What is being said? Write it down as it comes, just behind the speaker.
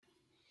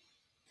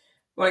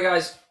Right,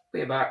 guys,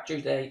 we're back.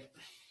 Tuesday,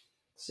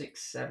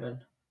 6, 7.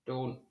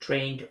 Done.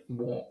 Trained.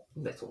 Walk.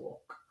 Little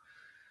walk.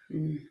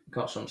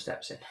 Got some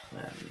steps in.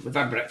 We've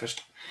had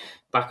breakfast.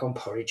 Back on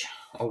porridge.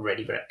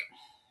 Already break.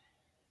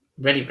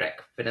 Ready break.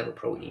 Vanilla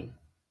protein.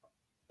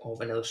 Or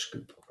vanilla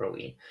scoop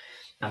protein.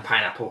 And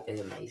pineapple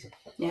is amazing.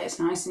 Yeah, it's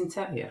nice, isn't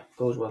it? Yeah,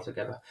 goes well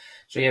together.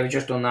 So yeah, we've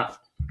just done that.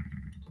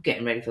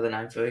 Getting ready for the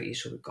 9:30,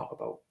 so we've got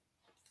about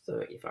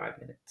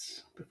 35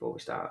 minutes before we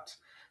start.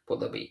 But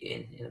they'll be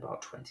in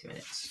about 20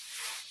 minutes.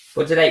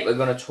 But today we're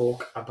going to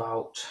talk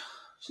about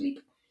sleep.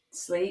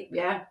 Sleep,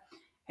 yeah.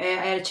 I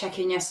had a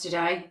check-in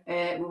yesterday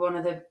with one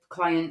of the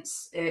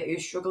clients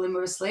who's struggling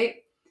with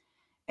sleep.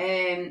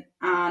 And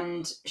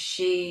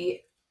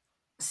she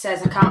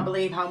says, I can't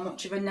believe how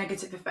much of a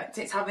negative effect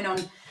it's having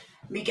on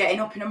me getting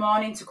up in the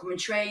morning to come and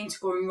train, to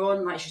go and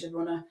run, like she's a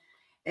runner.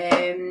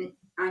 And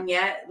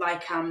yeah,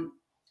 like I'm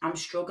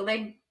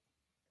struggling.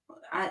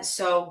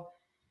 So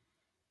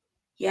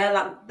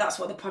yeah, that's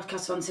what the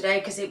podcast's on today,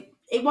 because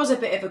it was a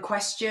bit of a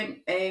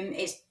question.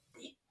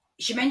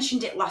 She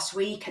mentioned it last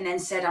week and then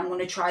said, I'm going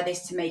to try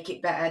this to make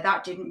it better.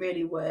 That didn't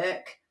really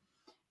work.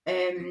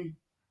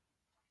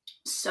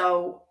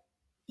 So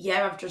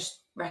yeah, I've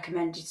just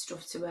recommended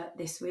stuff to her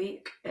this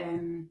week.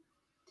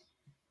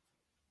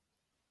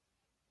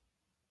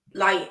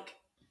 Like,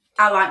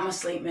 I like my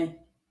sleep, me.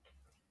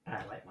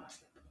 I like my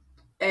sleep.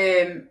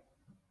 And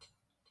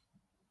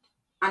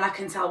I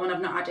can tell when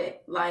I've not had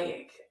it,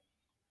 like,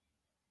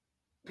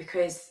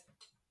 because,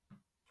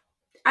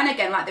 and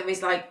again, like, there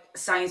is like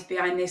science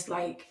behind this,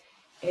 like,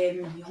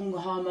 your hunger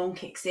hormone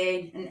kicks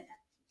in, and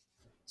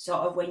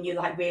sort of when you're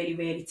like really,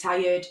 really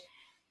tired,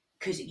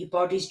 because your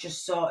body's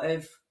just sort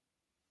of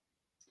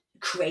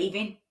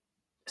craving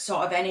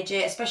sort of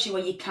energy, especially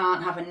when you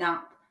can't have a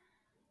nap,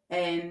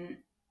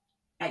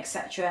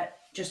 etc.,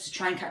 just to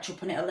try and catch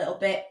up on it a little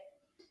bit.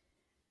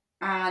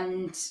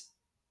 And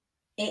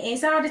it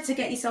is harder to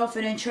get yourself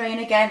in and train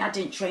again. I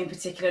didn't train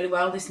particularly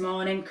well this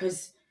morning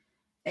because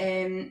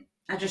I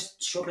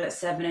just struggle at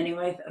 7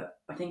 anyway.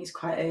 I think it's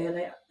quite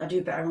early. I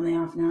do better on the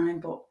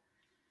 9:30, but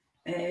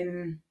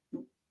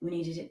we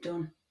needed it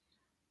done.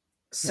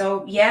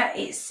 So yeah,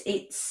 it's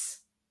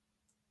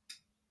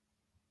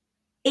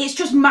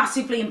just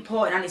massively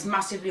important, and it's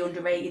massively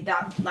underrated.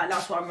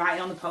 That's what I'm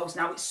writing on the post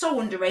now. It's so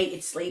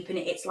underrated, sleeping.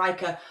 It's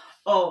like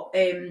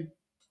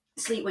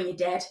sleep when you're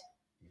dead,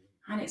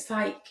 and it's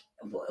like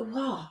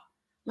what?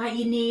 Like,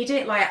 you need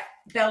it. Like,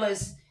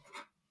 Bella's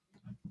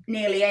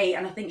nearly 8,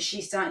 and I think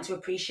she's starting to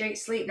appreciate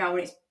sleep now,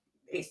 and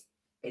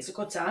it's a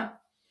good time.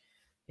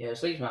 Yeah,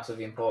 sleep's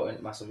massively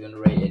important, massively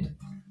underrated.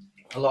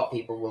 A lot of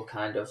people will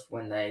kind of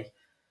when they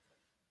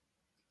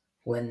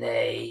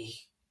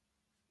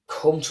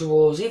come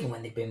to us, even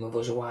when they've been with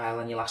us a while,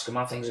 and you'll ask them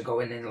how things are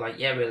going, and they're like,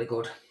 "Yeah, really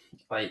good.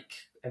 Like,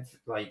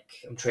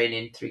 I'm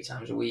training 3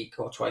 times a week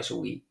or twice a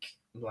week,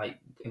 like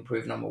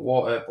improving on my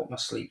water, but my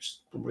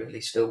sleep's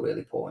still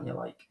really poor." And you're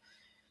like,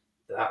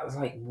 "That's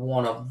like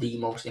one of the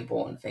most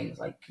important things.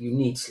 Like, you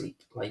need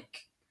sleep.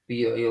 Like,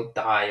 you'll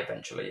die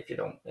eventually if you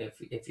don't.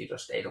 If you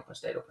just stayed up and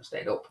stayed up and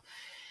stayed up."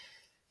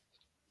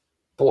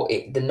 But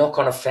the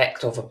knock-on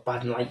effect of a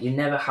bad night, you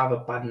never have a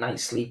bad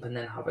night's sleep and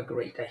then have a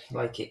great day.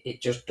 Like,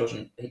 it just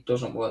doesn't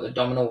work. The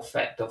domino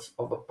effect of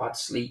a bad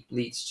sleep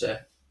leads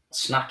to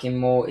snacking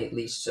more. It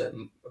leads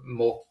to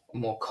more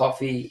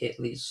coffee. It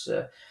leads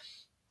to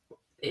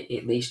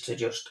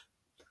just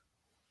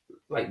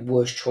like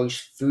worse choice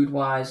food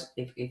wise.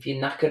 If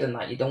you're knackered and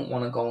that, you don't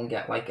want to go and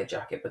get like a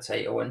jacket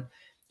potato, and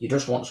you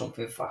just want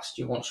something fast.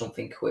 You want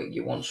something quick.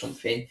 You want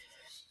something.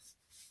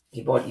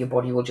 Your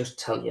body will just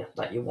tell you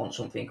that you want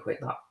something quick.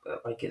 That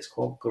like, it's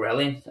called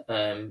ghrelin.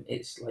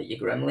 It's like your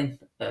gremlin.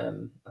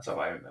 That's how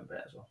I remember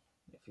it as well.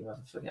 If you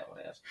ever forget what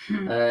it is.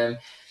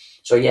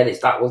 So yeah,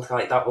 it's that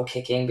will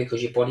kick in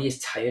because your body is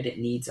tired. It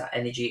needs that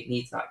energy. It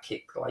needs that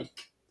kick.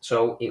 Like,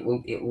 so it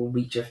will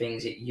reach for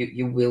things.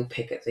 You will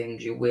pick at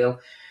things. You will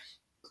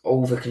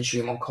over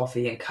consume on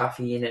coffee and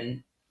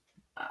caffeine,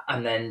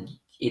 and then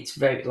it's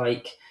very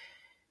like,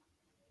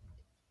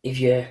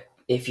 if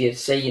you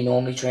say you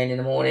normally train in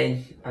the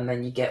morning and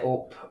then you get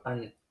up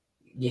and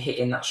you're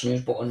hitting that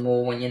snooze button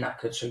more when you're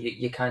knackered, so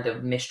you kind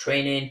of miss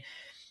training.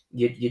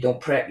 You don't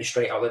prep, you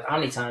straight out. How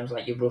many times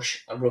like you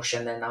rush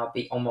and then I'll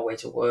be on my way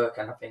to work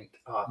and I think,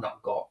 oh, I've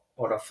not got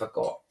or I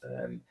forgot.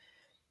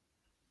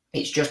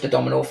 It's just a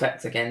domino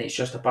effect again. It's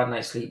just a bad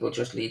night's sleep will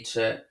just lead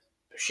to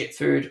shit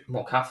food,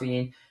 more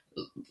caffeine,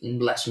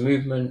 less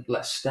movement,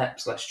 less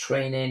steps, less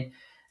training,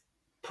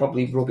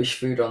 probably rubbish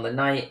food on the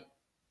night.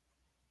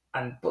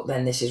 But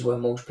then this is where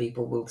most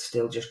people will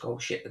still just go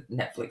shit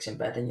Netflix in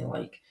bed, and you're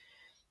like,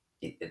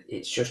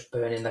 it's just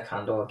burning the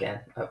candle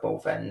again at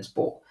both ends.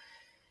 But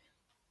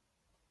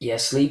yeah,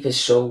 sleep is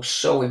so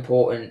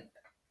important,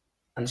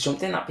 and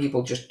something that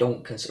people just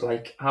don't consider.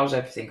 Like, how's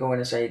everything going?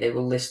 To say they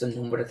will list a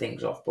number of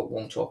things off, but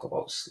won't talk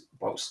about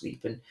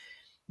sleep. And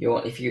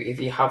if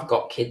you have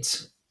got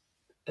kids,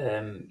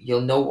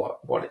 you'll know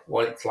what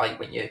it's like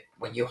when you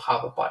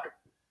have a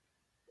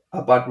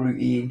bad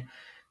routine,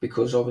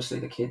 because obviously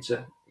the kids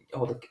are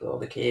or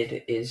the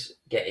kid is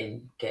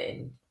getting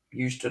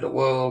used to the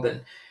world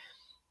and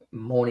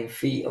morning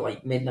feed,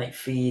 like midnight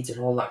feeds and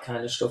all that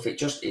kind of stuff.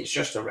 It's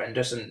just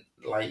horrendous. And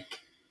like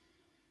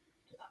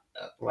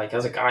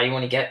as a guy, you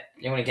only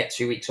get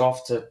 2 weeks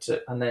off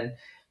and then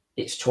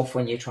it's tough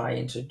when you're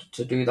trying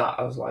to do that.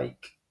 I was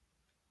like,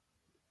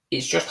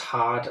 it's just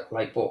hard.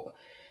 Like, but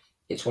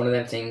it's one of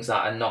them things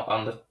that are not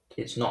on the.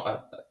 It's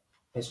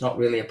not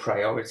really a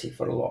priority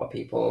for a lot of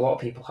people. A lot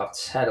of people have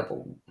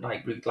terrible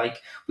like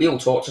we all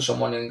talk to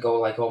someone and go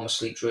like, "Oh, my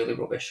sleep's really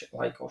rubbish."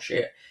 Like, "Oh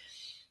shit,"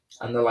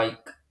 and they're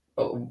like,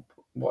 "Oh,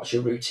 what's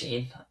your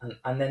routine?"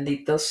 And then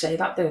they'll say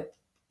that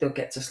they'll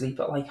get to sleep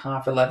at like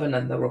 11:30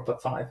 and they're up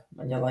at 5,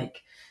 and you're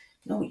like,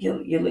 "No,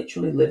 you're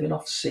literally living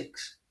off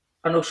 6."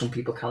 I know some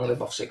people can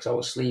live off 6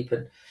 hours sleep,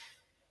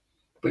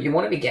 but you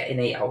want to be getting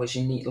 8 hours.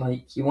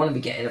 You want to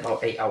be getting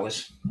about 8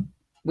 hours.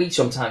 We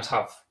sometimes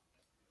have.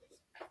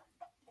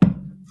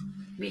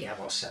 We have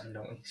about 7,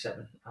 don't we?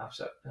 7, half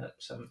 7,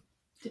 7.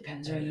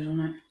 Depends really, doesn't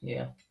it?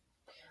 Yeah.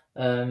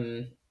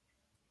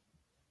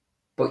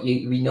 But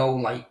we know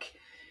like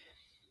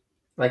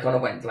on a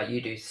Wednesday, like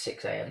you do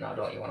 6 a.m. now,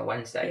 don't you, on a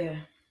Wednesday? Yeah.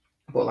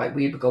 But like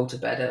we would go to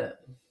bed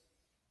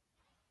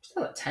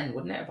still at 10,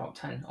 wouldn't it? About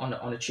 10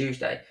 on a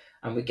Tuesday,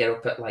 and we get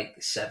up at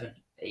like 7,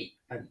 8,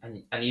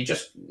 and you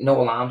just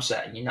no alarm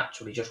set, and you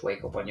naturally just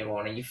wake up on your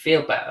own, and you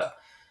feel better.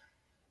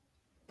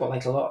 But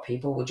like a lot of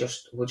people will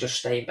just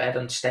stay in bed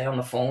and stay on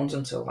the phones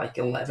until like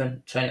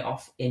 11, turn it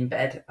off in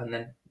bed, and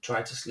then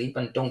try to sleep,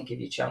 and don't give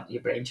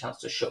your brain chance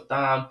to shut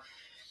down.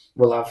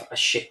 We'll have a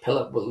shit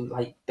pillow. We'll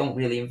like don't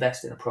really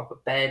invest in a proper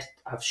bed.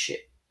 Have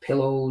shit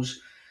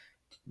pillows.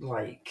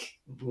 Like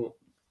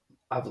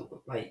I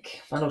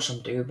know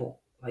some do, but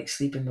like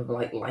sleeping with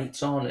like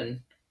lights on,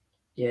 and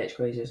yeah, it's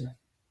crazy, isn't it?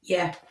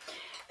 Yeah.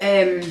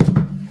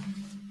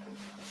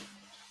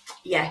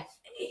 Yeah.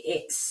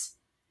 It's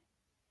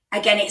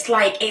again, it's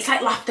like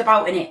laughed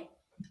about in it,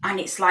 and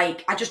it's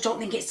like I just don't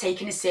think it's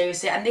taken as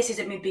seriously. And this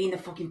isn't me being the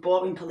fucking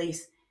boring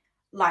police.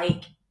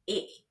 Like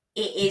it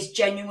is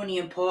genuinely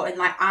important.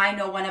 Like I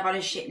know when I've had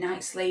a shit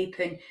night's sleep,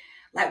 and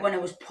like when I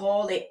was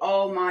poorly,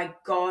 oh my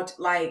god,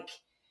 like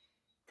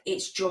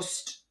it's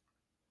just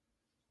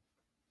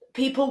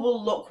people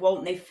will look,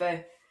 won't they,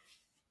 for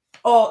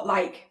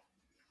like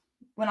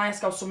when I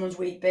ask how someone's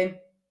week been,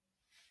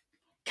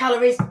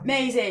 calories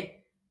amazing,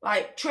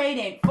 like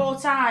training 4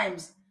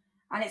 times,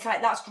 and it's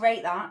like that's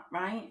great, that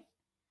right?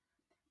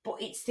 But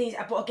it's these.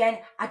 But again,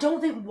 I don't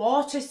think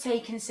water's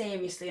taken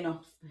seriously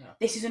enough. No.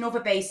 This is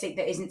another basic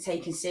that isn't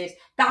taken serious.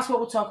 That's what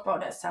we'll talk about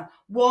next time.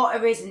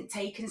 Water isn't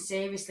taken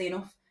seriously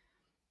enough.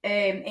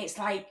 It's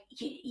like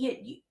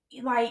you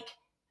like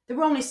they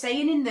were only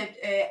saying in the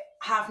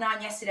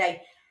 9:30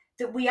 yesterday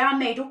that we are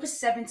made up of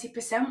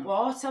 70%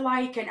 water.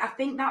 Like, and I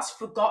think that's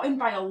forgotten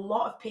by a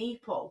lot of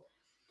people.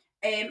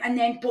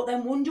 But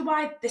then wonder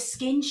why the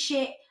skin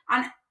shit.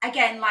 And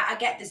again, like I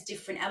get there's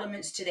different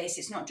elements to this.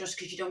 It's not just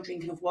because you don't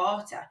drink enough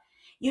water,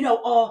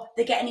 or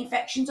they're getting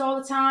infections all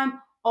the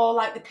time, or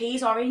like the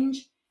pee's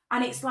orange,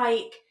 and it's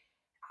like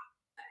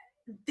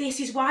this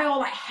is why all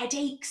like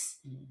headaches,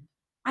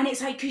 and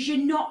it's like because you're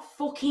not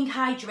fucking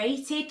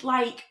hydrated.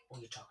 Like, what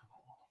are you talking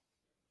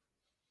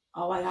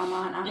about? Oh, I am,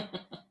 aren't I?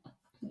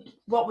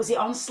 What was it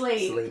on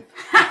sleep? Sleep.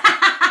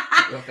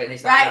 You'll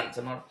finish that right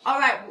tomorrow. All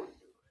right,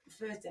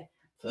 Thursday.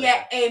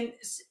 Yeah.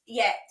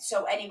 Yeah.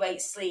 So anyway,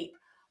 sleep.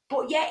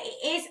 But yeah,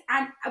 it is,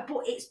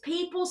 but it's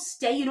people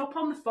staying up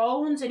on the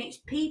phones, and it's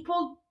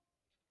people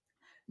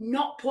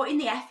not putting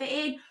the effort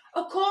in.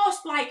 Of course,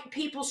 like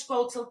people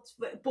scroll till,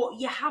 but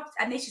you have to,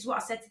 and this is what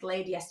I said to the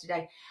lady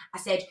yesterday. I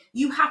said,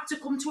 you have to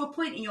come to a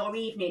point in your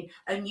evening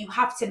and you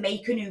have to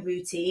make a new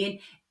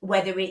routine,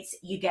 whether it's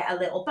you get a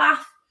little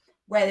bath,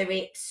 whether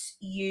it's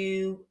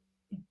you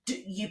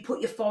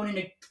put your phone in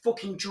a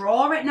fucking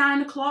drawer at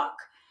 9 o'clock,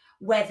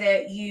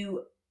 whether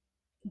you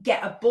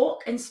get a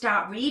book and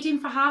start reading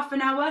for half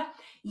an hour.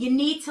 You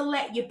need to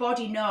let your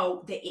body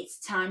know that it's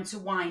time to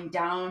wind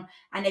down.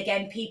 And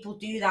again, people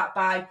do that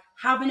by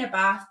having a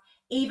bath,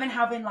 even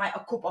having like a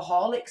cup of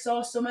Horlicks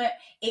or something.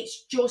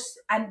 It's just,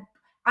 and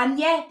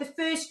yeah, the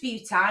first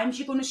few times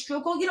you're going to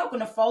struggle. You're not going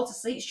to fall to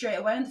sleep straight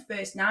away on the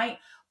first night,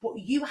 but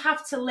you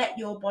have to let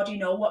your body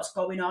know what's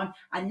going on.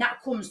 And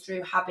that comes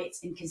through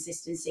habits and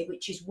consistency,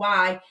 which is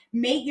why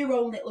make your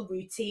own little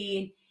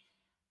routine.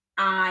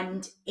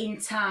 And in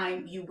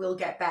time, you will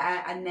get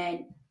better. And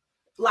then,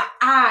 like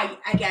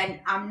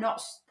I'm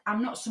not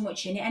so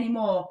much in it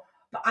anymore.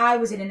 But I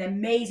was in an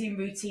amazing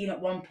routine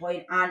at one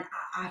point, and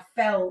I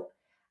felt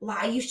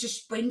like I used to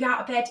spring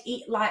out of bed,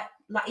 like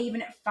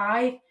even at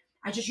 5,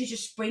 I just used to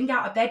spring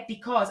out of bed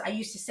because I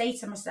used to say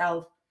to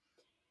myself,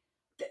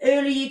 the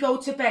earlier you go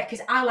to bed,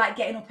 because I like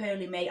getting up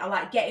early, mate. I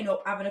like getting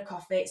up, having a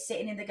coffee,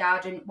 sitting in the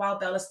garden while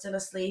Bella's still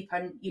asleep,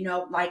 and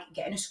like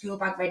getting a school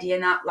bag ready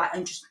and that, like,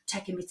 and just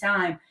taking my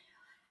time.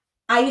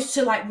 I used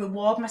to like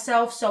reward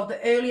myself. So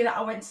the earlier that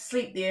I went to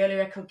sleep, the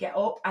earlier I could get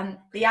up. And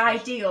the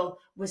ideal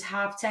was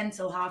 10:30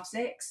 till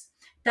 6:30.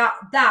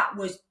 That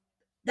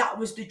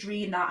was the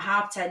dream, that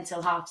 10:30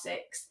 till 6:30.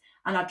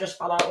 And I've just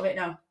fell out of it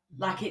now.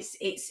 Like it's,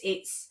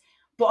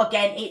 But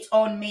again, it's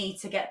on me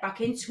to get back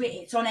into it.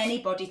 It's on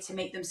anybody to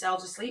make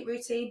themselves a sleep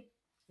routine.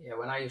 Yeah,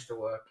 when I used to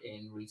work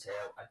in retail,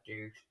 I'd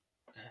do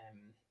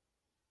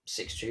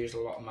 6-2s. A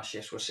lot of my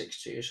shifts were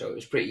 6-2, so it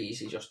was pretty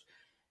easy. Just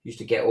used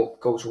to get up,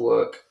 go to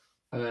work,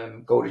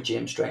 go to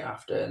gym straight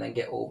after, and then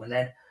get home, and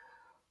then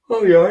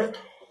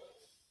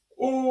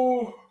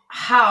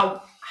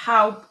How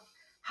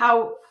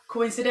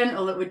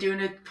coincidental that we're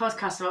doing a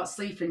podcast about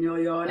sleep and you're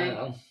yawning. I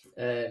know.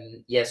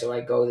 Yeah, so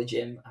I go to the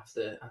gym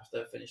after I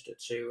finished at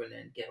 2, and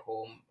then get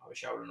home, have a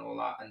shower and all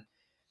that,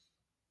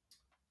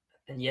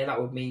 and yeah,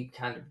 that would me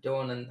kind of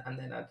done, and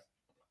then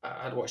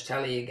I'd watch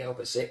telly and get up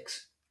at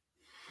 6.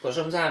 But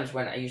sometimes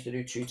when I used to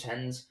do 2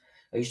 10s,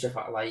 I used to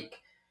feel like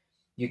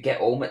you get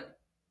home at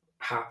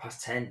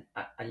 10:30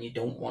 and you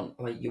don't want,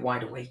 like, you're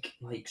wide awake.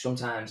 Like,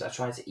 sometimes I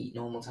tried to eat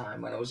normal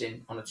time when I was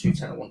on a 2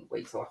 10. I wouldn't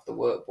wait till after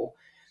work, but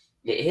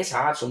it is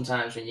hard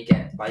sometimes when you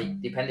get,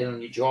 like, depending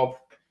on your job,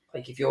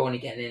 like if you're only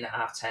getting in at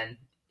 10:30,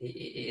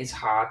 it is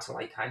hard to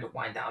like kind of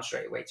wind down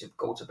straight away to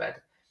go to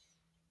bed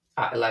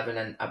at 11.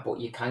 And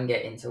but you can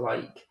get into,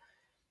 like,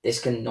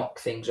 this can knock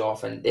things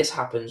off, and this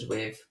happens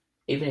with,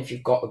 even if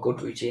you've got a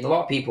good routine. A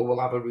lot of people will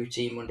have a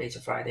routine Monday to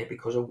Friday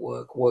because of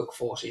work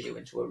forces you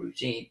into a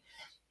routine.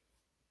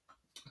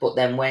 But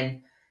then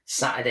when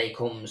Saturday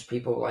comes,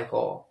 people are like,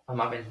 oh, I'm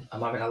having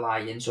a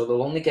lie-in, so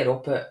they'll only get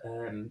up at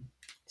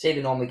say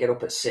they normally get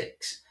up at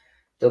 6,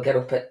 they'll get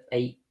up at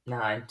 8,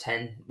 9,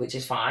 10, which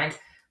is fine,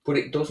 but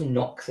it does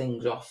knock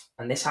things off.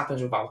 And this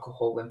happens with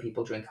alcohol when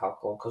people drink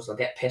alcohol, because they'll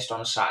get pissed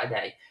on a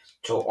Saturday,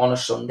 so on a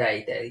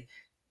Sunday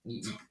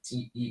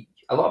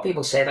a lot of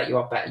people say that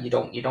you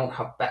don't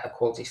have better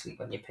quality sleep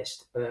when you're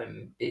pissed.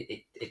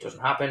 It doesn't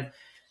happen.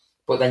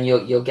 But then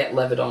you'll get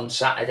levered on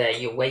Saturday,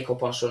 you'll wake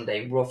up on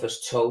Sunday rough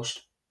as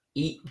toast,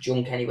 eat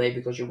junk anyway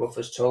because you're rough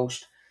as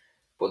toast,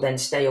 but then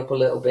stay up a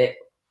little bit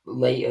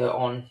later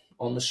on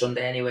the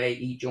Sunday anyway,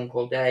 eat junk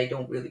all day,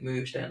 don't really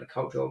move, stay on the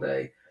couch all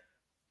day.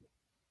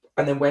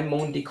 And then when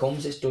Monday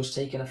comes, this does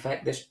take an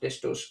effect. This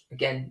does,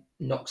 again,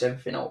 knocks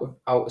everything out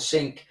of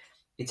sync.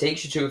 It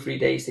takes you 2 or 3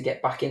 days to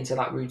get back into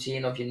that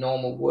routine of your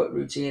normal work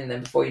routine, and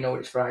then before you know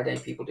it, it's Friday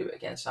and people do it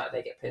again.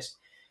 Saturday, get pissed.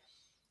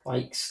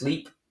 Like,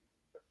 sleep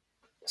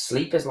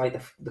is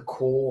like the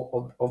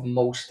core of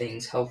most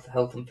things, health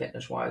and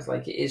fitness wise.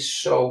 Like, it is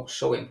so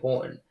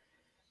important,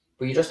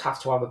 but you just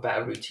have to have a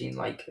better routine,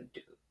 like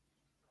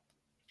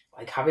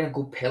having a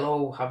good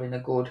pillow, having a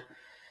good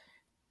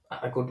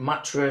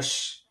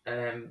mattress,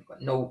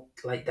 no,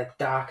 like, the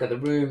darker the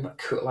room.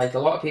 Like, a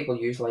lot of people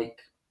use, like,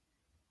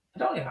 I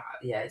don't know,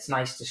 yeah, it's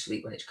nice to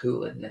sleep when it's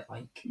cool, isn't it?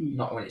 Like,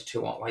 not when it's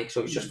too hot. Like,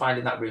 so it's just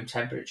finding that room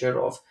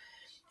temperature of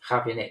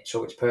having it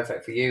so it's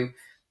perfect for you.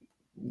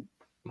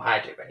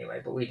 I do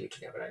anyway, but we do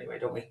together anyway,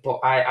 don't we? But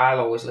I'll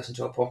always listen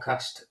to a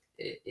podcast.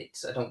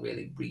 I don't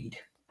really read.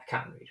 I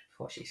can't read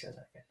before she says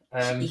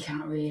anything. You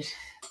can't read.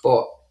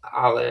 But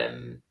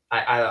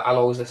I'll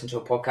always listen to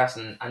a podcast,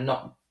 and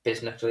not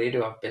business. So you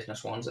do have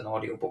business ones and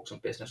audiobooks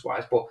and business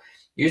wise, but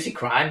usually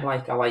crime.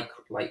 Like, I like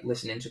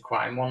listening to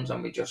crime ones,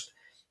 and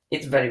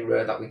it's very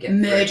rare that we get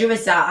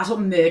murderers. That's what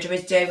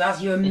murderers do.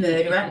 As you're a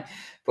murderer.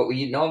 But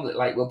we normally,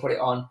 like, we'll put it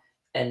on,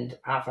 and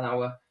half an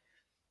hour,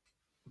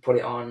 put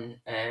it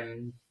on,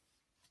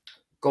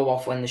 go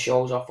off when the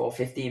show's off, or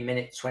 15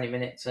 minutes, 20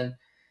 minutes, and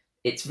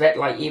it's very,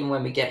 like, even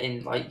when we get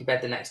in, like,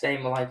 bed the next day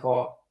and we're like,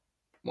 oh,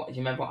 what do you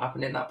remember what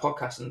happened in that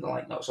podcast? And they're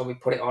like, no. So we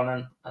put it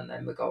on, and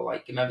then we go,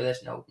 like, you remember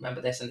this? No,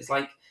 remember this? And it's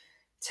like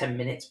 10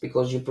 minutes,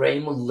 because your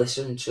brain will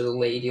listen to the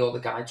lady or the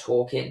guy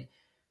talking,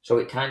 so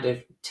it kind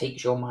of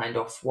takes your mind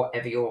off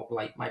whatever you're,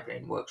 like, my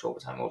brain works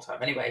overtime all the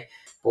time anyway,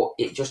 but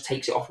it just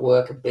takes it off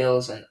work and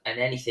bills and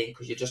anything,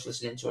 because you're just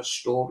listening to a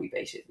story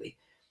basically.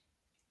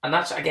 And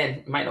that's,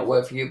 again, might not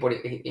work for you, but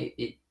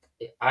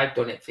I've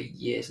done it for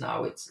years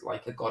now. It's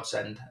like a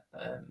godsend.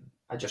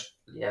 Just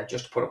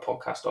put a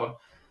podcast on,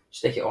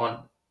 stick it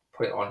on,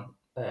 put it on.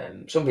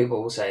 Some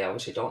people will say,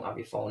 obviously, don't have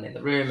your phone in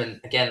the room,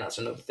 and again, that's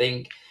another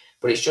thing.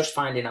 But it's just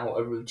finding out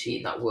a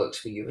routine that works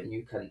for you, and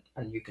you can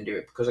do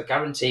it. Because I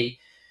guarantee,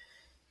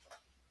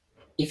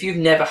 if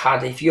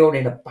you're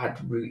in a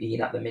bad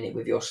routine at the minute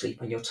with your sleep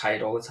and you're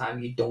tired all the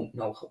time, you don't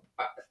know.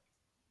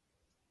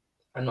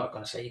 I'm not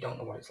going to say you don't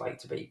know what it's like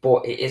to be,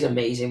 but it is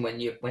amazing when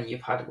you're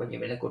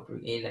in a good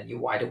routine and you're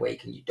wide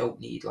awake and you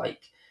don't need,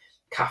 like,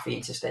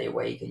 caffeine to stay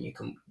awake, and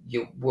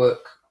you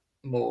work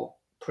more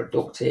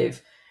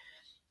productive.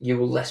 You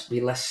will be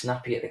less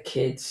snappy at the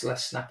kids,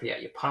 less snappy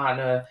at your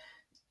partner.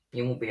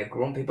 You won't be a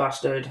grumpy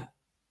bastard.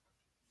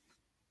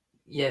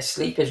 Yeah,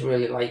 sleep is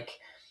really, like,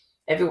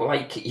 everyone,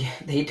 like,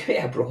 they do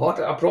it abroad.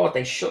 Abroad,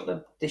 they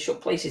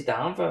shut places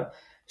down for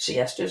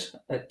siestas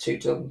at 2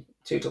 till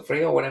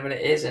 3 or whatever it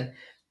is, and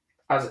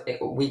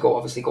we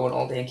obviously going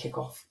all day and kick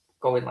off,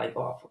 going like,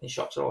 oh, the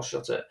shops are all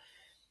shut.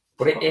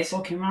 But it is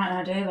fucking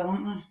right idea, though,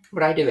 aren't they?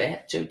 But I do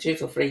it 2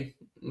 till 3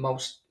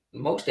 most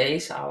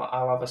days.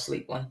 I'll have a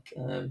sleep, like,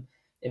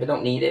 if I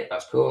don't need it,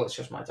 that's cool. It's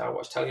just my dad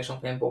wants to tell you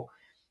something. But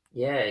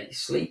yeah,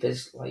 sleep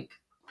is, like,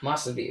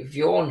 massively. If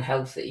you're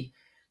unhealthy,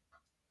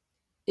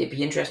 it'd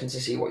be interesting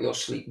to see what your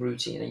sleep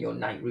routine and your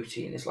night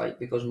routine is like,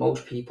 because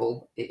most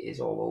people, it is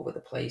all over the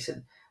place,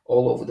 and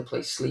all over the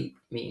place sleep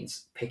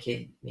means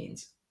picking,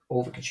 means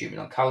over consuming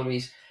on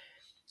calories.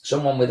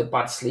 Someone with a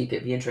bad sleep,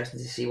 it'd be interesting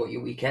to see what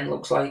your weekend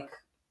looks like.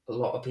 A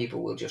lot of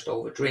people will just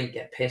over drink,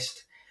 get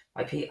pissed,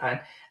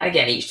 and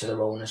again, each to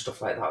their own and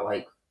stuff like that.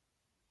 Like,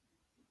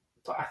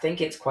 but I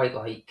think it's quite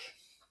like,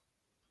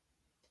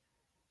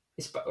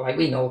 it's like,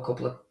 we know a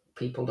couple of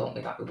people, don't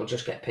we, that will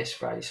just get pissed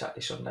Friday,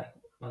 Saturday, Sunday,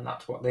 and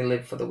that's what they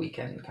live for the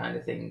weekend kind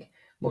of thing.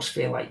 Must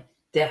feel like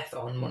death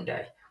on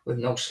Monday with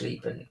no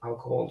sleep and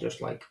alcohol,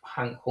 just like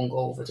hung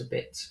over to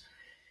bits.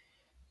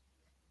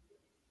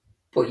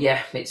 But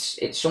yeah,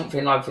 it's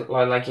something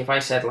like if I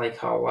said like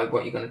how like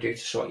what you're going to do to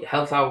sort your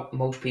health out,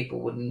 most people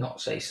would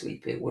not say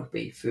sleep. It would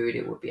be food.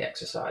 It would be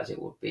exercise.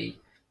 It would be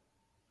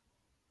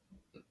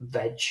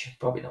veg.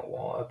 Probably not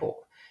water, but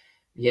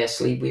yeah,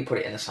 sleep. We put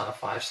it in the Sand of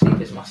Five. Sleep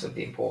is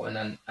massively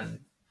important, and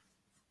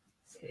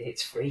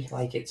it's free.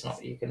 Like, it's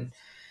not, you can,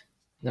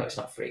 no, it's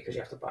not free because you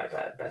have to buy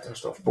beds and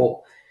stuff.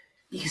 But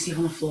You can sleep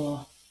on the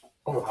floor.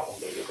 oh, that won't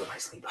get you a good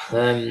night's sleep.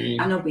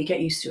 I know, but you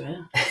get used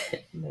to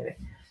it. Maybe.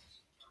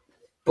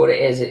 But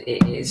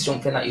it's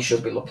something that you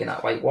should be looking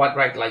at. Like,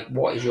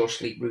 what is your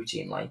sleep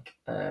routine like?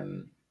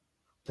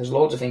 There's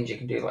loads of things you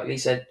can do. Like Lee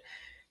said,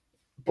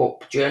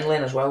 but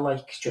journaling as well.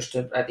 Like, just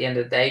to, at the end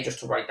of the day, just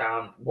to write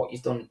down what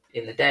you've done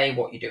in the day,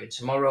 what you're doing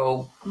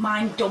tomorrow.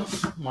 Mind dump.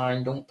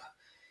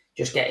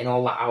 Just getting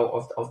all that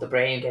out of the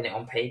brain, getting it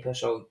on paper,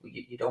 so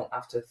you don't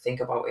have to think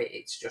about it.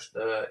 It's just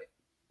the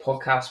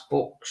podcast,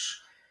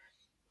 books,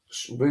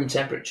 room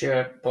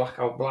temperature,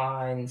 blackout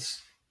blinds,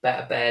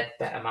 better bed,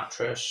 better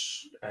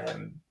mattress,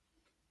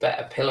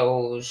 better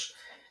pillows.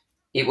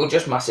 It will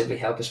just massively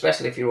help,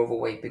 especially if you're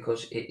overweight,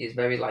 because it is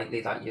very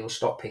likely that you'll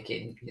stop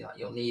picking,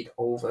 you'll need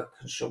over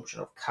consumption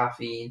of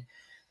caffeine,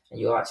 and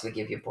you'll actually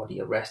give your body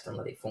a rest and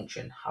let it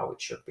function how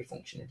it should be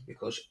functioning,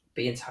 because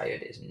being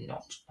tired is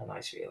not a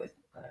nice feeling.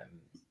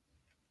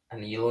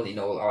 And you only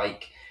know,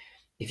 like,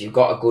 if you've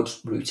got a good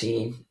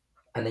routine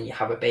and then you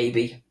have a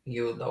baby,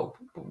 you'll know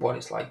what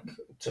it's like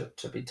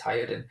to be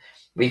tired. And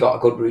we got a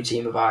good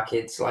routine with our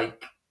kids,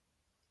 like,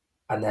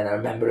 and then I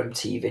remember him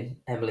teething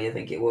Emily, I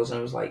think it was, and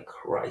I was like,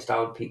 Christ,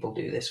 how would people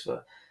do this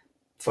for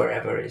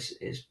forever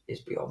is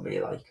beyond me.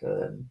 Like,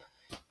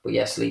 but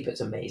yeah, sleep is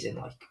amazing,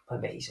 like,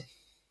 amazing.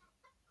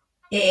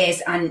 It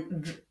is,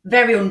 and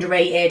very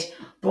underrated,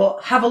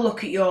 but have a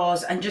look at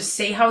yours and just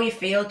see how you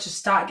feel. Just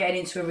start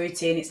getting into a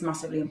routine. It's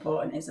massively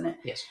important, isn't it?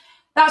 Yes.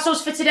 That's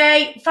us for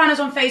today. Find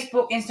us on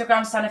Facebook,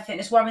 Instagram, Standard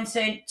Fitness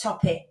Warrington.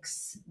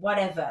 Topics,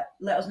 whatever.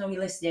 Let us know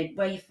you're listening,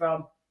 where you're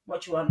from,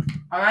 what you want.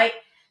 All right?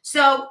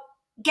 So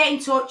get in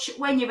touch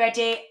when you're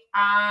ready.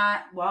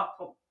 What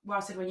I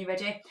said when you're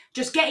ready.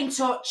 Just get in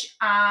touch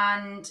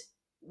and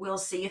we'll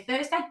see you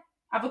Thursday.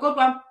 Have a good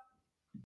one.